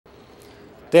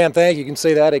Dan, thank you. You can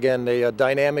say that again. A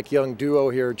dynamic young duo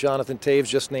here. Jonathan Toews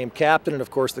just named captain, and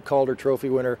of course the Calder Trophy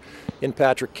winner in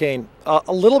Patrick Kane.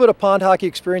 A little bit of pond hockey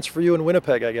experience for you in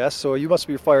Winnipeg, I guess, so you must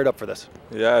be fired up for this.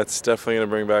 Yeah, it's definitely going to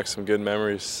bring back some good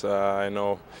memories. I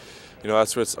know,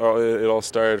 that's what it all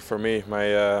started for me.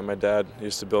 My dad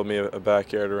used to build me a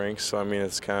backyard rink, so I mean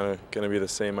it's kind of going to be the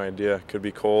same idea. It could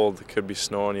be cold, it could be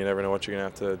snowing. You never know what you're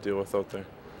going to have to deal with out there.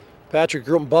 Patrick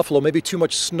grew up in Buffalo, maybe too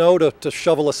much snow to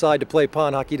shovel aside to play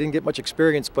pond hockey. Didn't get much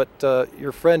experience, but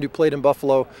your friend who played in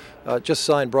Buffalo just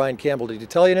signed Brian Campbell. Did he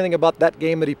tell you anything about that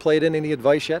game that he played in? Any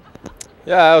advice yet?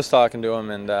 Yeah, I was talking to him,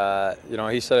 and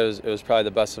he said it was probably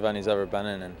the best event he's ever been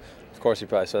in, and of course he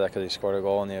probably said that because he scored a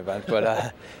goal in the event.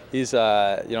 But he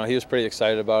was pretty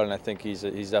excited about it, and I think he's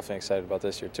definitely excited about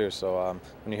this year too. So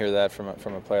when you hear that from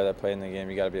a player that played in the game,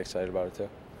 you got to be excited about it too.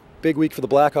 Big week for the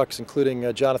Blackhawks,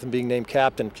 including Jonathan being named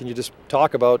captain. Can you just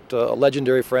talk about a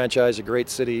legendary franchise, a great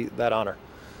city, that honor?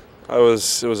 It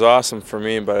was awesome for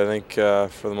me, but I think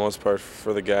for the most part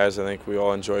for the guys, I think we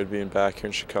all enjoyed being back here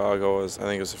in Chicago. I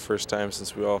think it was the first time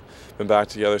since we all been back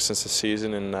together since the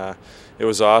season, and it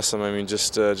was awesome. I mean,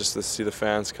 just to see the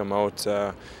fans come out.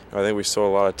 I think we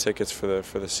sold a lot of tickets for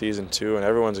the season too, and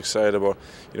everyone's excited about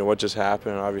what just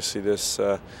happened. And obviously this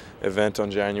event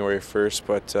on January 1st,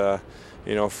 but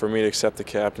for me to accept the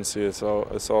captaincy, it's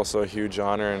also a huge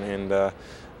honor, and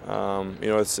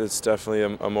it's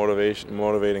definitely a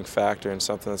motivating factor and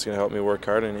something that's going to help me work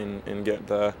hard and get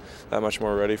that much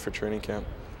more ready for training camp.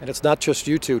 And it's not just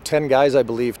you two, 10 guys, I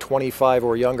believe, 25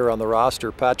 or younger on the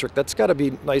roster. Patrick, that's got to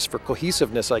be nice for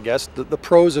cohesiveness, I guess, the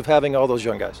pros of having all those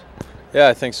young guys. Yeah,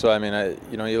 I think so. I mean,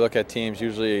 you look at teams,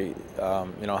 usually,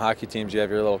 hockey teams, you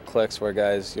have your little cliques where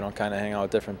guys, kind of hang out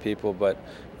with different people. But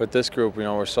with this group,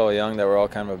 we're so young that we're all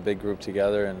kind of a big group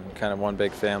together and kind of one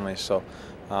big family. So,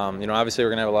 obviously we're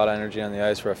going to have a lot of energy on the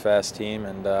ice. We're a fast team,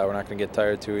 and we're not going to get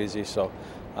tired too easy. So,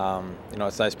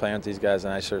 it's nice playing with these guys,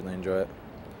 and I certainly enjoy it.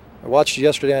 I watched you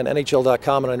yesterday on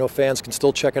NHL.com, and I know fans can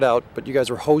still check it out, but you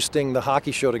guys were hosting the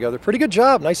hockey show together. Pretty good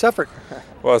job. Nice effort.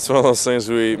 Well, it's one of those things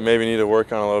we maybe need to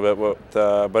work on a little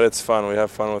bit, but it's fun. We have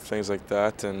fun with things like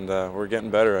that, and we're getting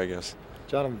better, I guess.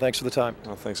 Jonathan, thanks for the time.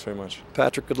 Well, thanks very much.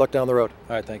 Patrick, good luck down the road.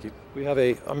 All right, thank you. We have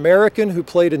an American who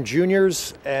played in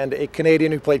juniors and a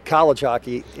Canadian who played college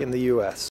hockey in the U.S.